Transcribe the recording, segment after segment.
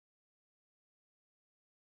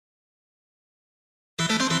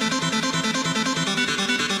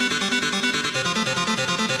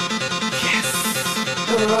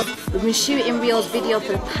We've been shooting R.I.O's video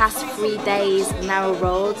for the past 3 days, narrow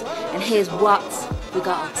roads, and here's what we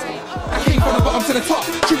got up to. I came from the bottom to the top,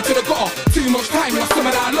 true to the gutter. Too much time, lost some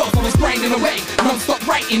of that love. I was grinding away, non-stop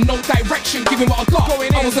writing, no direction, giving what I got.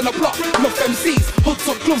 I was on the block, enough MCs, hoods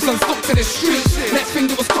up gloves and stuck to the streets. Next thing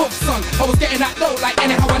it was tough, son. I was getting that dough like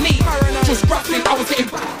anyhow I need. Just grappling, I was getting.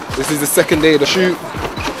 This is the second day of the shoot.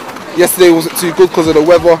 Yesterday wasn't too good because of the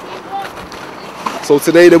weather. So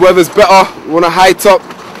today the weather's better. We're on a high top.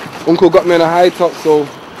 Uncle got me on a high top, so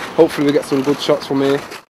hopefully we get some good shots from here.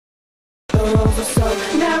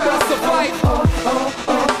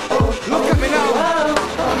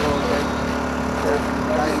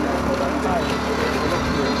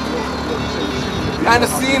 Behind the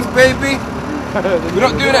scenes, baby. We're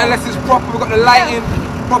not doing it unless it's proper. We've got the lighting,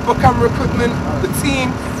 proper camera equipment, the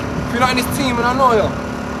team. If you're not in this team, and I know you.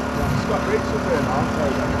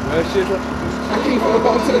 I came from the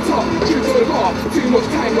bottom to the top, true to the bar. Too much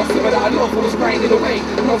time, lost some of that love. I was grinding away,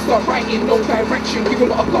 non-stop writing, no direction, giving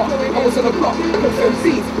what I got. I was on the block, enough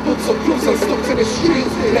MCs, hoods up gloves and stuck to the streets.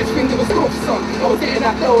 Next thing it was tough, son. I was getting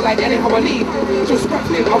that dough like anyhow I need. Just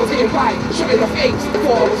grappling, I was getting by, shutting off apes.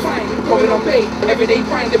 Thought I was fine, going on bait. Every day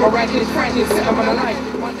grinding, my writing is grinding, set them on a line.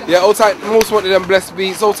 Yeah, all tight, most wanted them blessed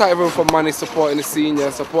beats. All tight, everyone from Money supporting the scene,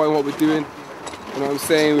 yeah, supporting what we're doing. You know what I'm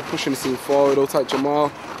saying? We're pushing the scene forward. All tight, Jamal.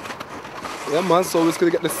 Yeah, man. So we're just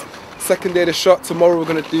gonna get this second day of the shot. Tomorrow we're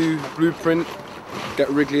gonna do Blueprint. Get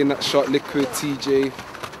Wrigley in that shot. Liquid, TJ,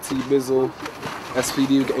 T-Bizzle,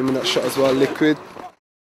 SVD. We'll get him in that shot as well. Liquid.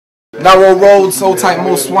 Narrow roads. All tight,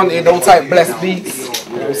 most wanted. All tight, blessed beats.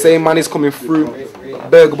 You know what I'm saying? Man is coming through.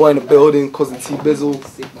 Burger Boy in the building. Cousin T-Bizzle.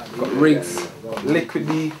 Got Riggs, Liquid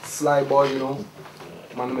D, Sly Boy. You know.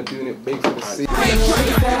 Man, I'm doing it big for the city. Took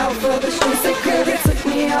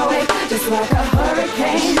me away, just like a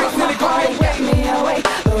hurricane. My heart kept me away.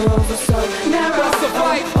 The roads were so narrow.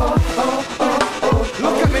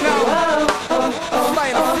 Look at me now.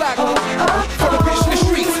 Flying a flag. For the bitch in the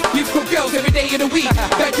streets. Youthful girls every day of the week.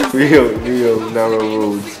 R.I.O, narrow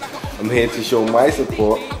roads. I'm here to show my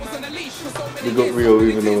support. We got R.I.O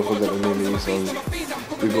even though I forgot the name of the song.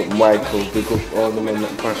 We got Michael, we got all the men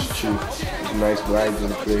that passed through. Nice rides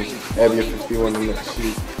and place. Area 51 in that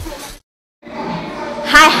shoot.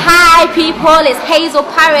 Hi people, it's Hazel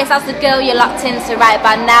Paris, that's the girl you're locked into right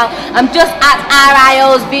about now. I'm just at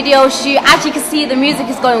R.I.O's video shoot. As you can see, the music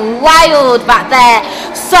is going wild back there.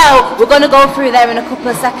 So we're going to go through there in a couple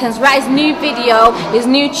of seconds. Right, his new video, his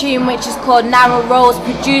new tune, which is called Narrow Roads,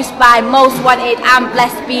 produced by Most Wanted and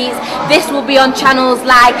Blessed Beats. This will be on channels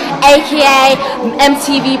like AKA,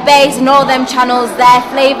 MTV Base, and all them channels there,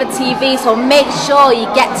 Flavor TV. So make sure you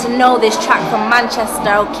get to know this track from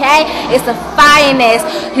Manchester, okay? It's the finest.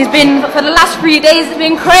 He's been, for the last 3 days, it's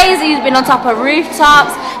been crazy. He's been on top of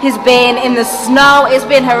rooftops, he's been in the snow. It's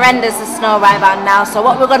been horrendous, the snow right about now. So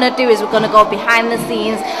what we're going to do is we're going to go behind the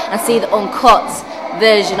scenes and see the uncut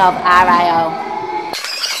version of R.I.O.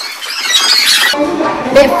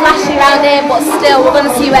 Bit flashy around here, but still we're going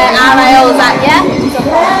to see where R.I.O's at, yeah?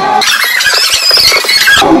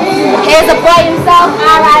 Here's the boy himself,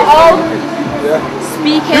 R.I.O. Yeah.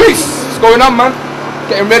 Speaking. What's going on, man?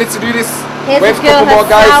 Getting ready to do this. Here's the girl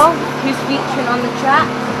herself, who's featuring on the track.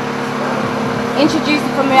 Introduced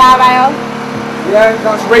her from the R.I.O. Yeah,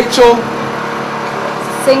 that's Rachel.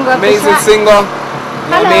 Singer of amazing the track. singer. You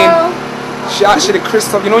know what I mean? She actually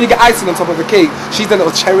crystallized. You know when you get icing on top of the cake? She's the little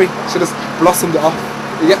cherry. She just blossomed it off.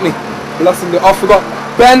 You get me? Blossomed it off. We got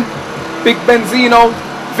Ben, Big Benzino,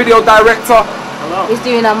 video director. Hello. He's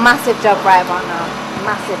doing a massive job right about now.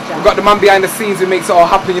 Massive job. We got the man behind the scenes who makes it all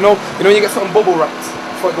happen. You know when you get something bubble wrapped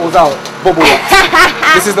before it goes out. Bubble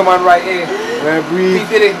wrapped. This is the man right here. He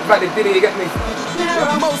did it. Like they did it. You get me?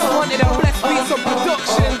 Most wanted and blessed beats on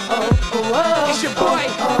production. It's your boy.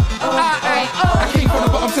 I came from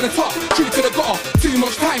the bottom to the top, true to the gutter. Too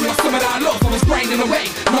much time, lost some of that love. I was grinding away,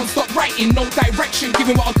 non-stop writing, no direction,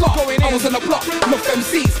 giving what I got. I was on the block, enough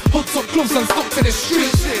MCs, hoods up gloves and stuck to the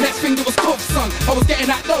streets. Next thing it was tough, son. I was getting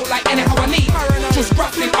that dough like anyhow I need. Just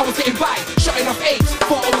grappling, I was getting by, shutting off apes.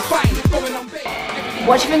 Thought I was fine, going on bait.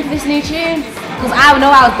 What do you think of this new tune? Because I know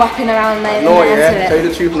I was bopping around there. No, yeah, tell you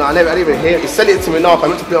the truth now, I didn't even hear it. They sent it to me now, I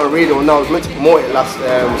meant to play it on radio now, I was meant to promote it last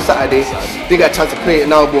Saturday. Didn't get a chance to play it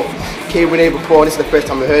now, but came in here before, and this is the first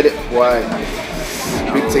time I heard it. Why?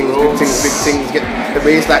 Big things, big things, big things. Get the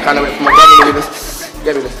bass like kind of went from my brother with this.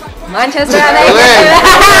 Get me this. Manchester, do that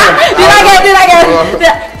again.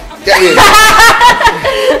 Get me.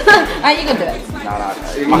 Are you gonna do it?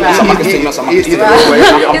 He's not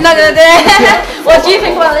gonna do it. What do you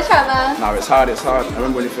think about the track, man? No, it's hard, it's hard. I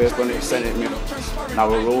remember when he first done it, he sent it to me.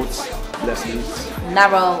 Narrow roads, blessed beats.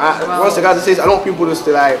 narrow. Once the guys are saying, I don't think people just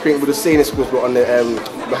like think people just saying this because we're on the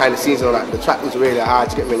behind the scenes and all that. The track was really hard.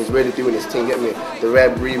 You get me? And he's really doing his thing. You get me? The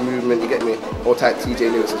rap movement. You get me? All type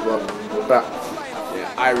TJ lyrics as well. But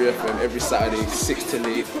yeah, R.I.O every Saturday 6 till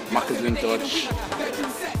 8. Macca's in Dodge.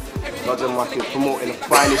 Dodge and Macca's promoting the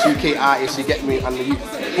finest UK artists. You get me? And the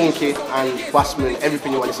Funky and Bassman.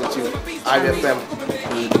 Everything you want to listen to.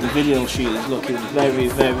 R.I.O. The video shoot is looking very,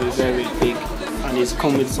 very, very big, and it's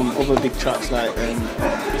come with some other big tracks like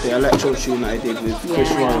the electro tune that I did with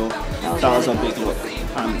R.I.O. That was a big look,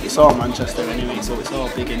 and it's all Manchester anyway, so it's all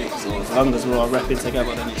big in it. So as long as we're all rapping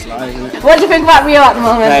together, then it's live, isn't it? What do you think about R.I.O at the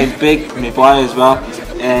moment? Yeah, it's big, my boy as well.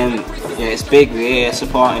 Yeah, it's big. We're here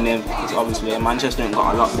supporting him. It's obviously Manchester ain't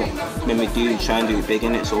got a lot, but when we do try and do it big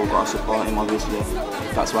in it, so we've got to support him. Obviously,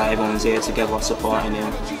 that's why everyone's here together supporting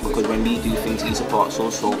him. Because when we do things, he supports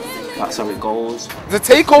us. So that's how it goes. The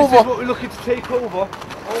takeover. This is what we're looking to take over.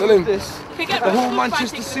 Tell him. This, the whole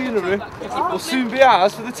Manchester scenery will soon be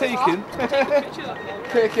ours for the taking.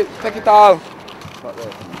 Take it all.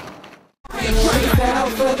 Fell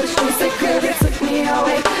for the streets, they could have took me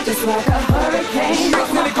away, just like a hurricane.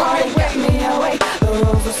 My heart swept me away. The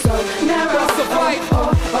roads were so narrow.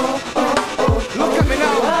 Look at me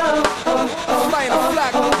now. Flying a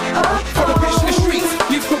flag. From the bitch in the streets.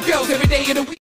 You've got girls every day of the week.